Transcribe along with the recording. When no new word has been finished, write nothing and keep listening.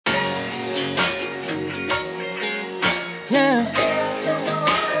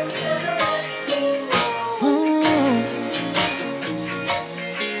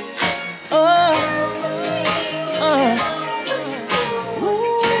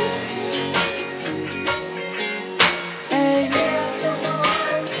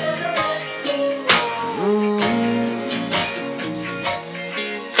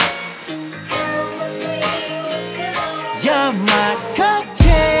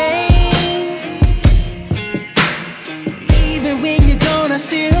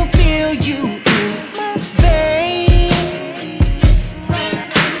still feel you in my veins.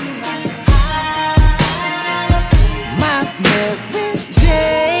 My Mary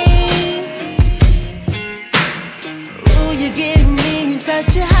Jane. Ooh, you give me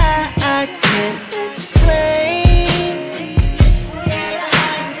such a high I can't explain.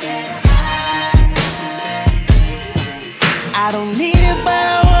 I don't need it, but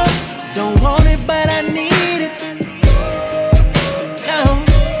I want. Don't want it, but I need it. No.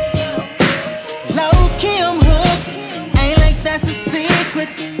 Low key I'm hooked. Ain't like that's a secret.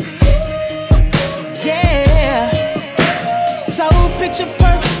 Yeah. So picture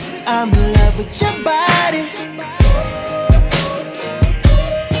perfect. I'm in love with your body.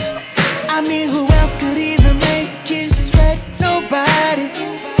 I mean, who else could even make it sweat? Nobody.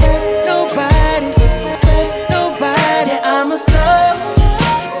 But nobody. But nobody. I'm a star.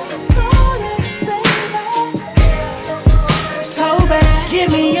 So bad,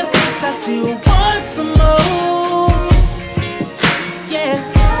 give me a piece, I still want some more. Yeah,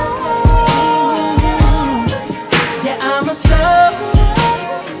 yeah, I'm a star.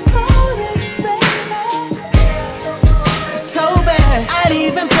 So bad, I'd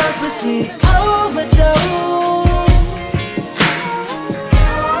even purposely overdose.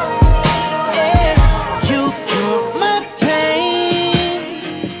 Yeah, you cure my pain.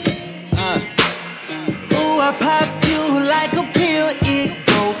 Ooh, I pop you like a pill, it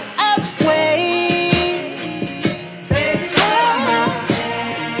goes away. Baby,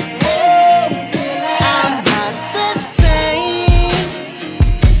 I'm not the same.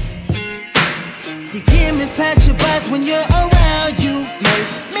 You give me such a buzz when you're around, you make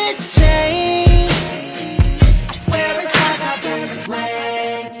me change. I swear it's like I've been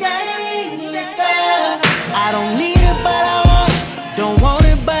drinking. I don't need it, but I want it. Don't want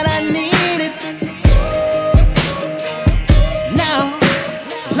it, but I need it. Now,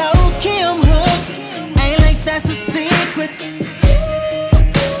 low key I'm hooked. Ain't like that's a secret.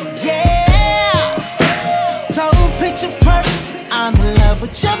 Yeah. So picture perfect. I'm in love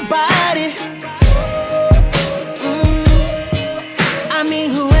with your body. I mean,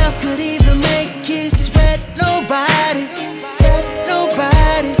 who else could even make it sweat? Nobody. But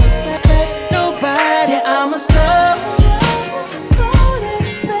nobody. But nobody. I'm a star.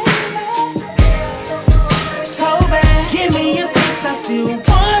 So bad, give me a piece, I still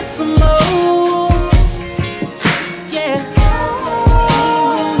want some more. Yeah,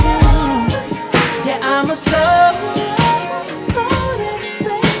 yeah, I'm a star.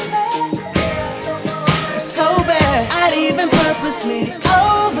 So bad, I'd even purposely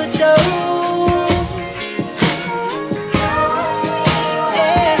overdose.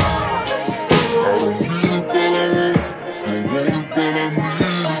 Yeah. I don't need it, but I want. Don't want it, but I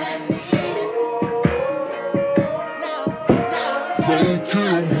need it. Low key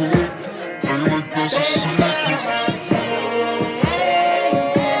I'm hooked. Ain't like that's a secret.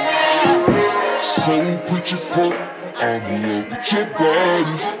 So picture perfect. I'm in love with your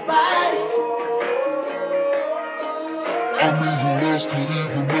body. I mean, who else could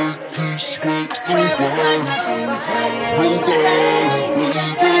even make you sweat? Nobody. Nobody,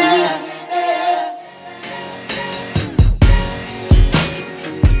 baby.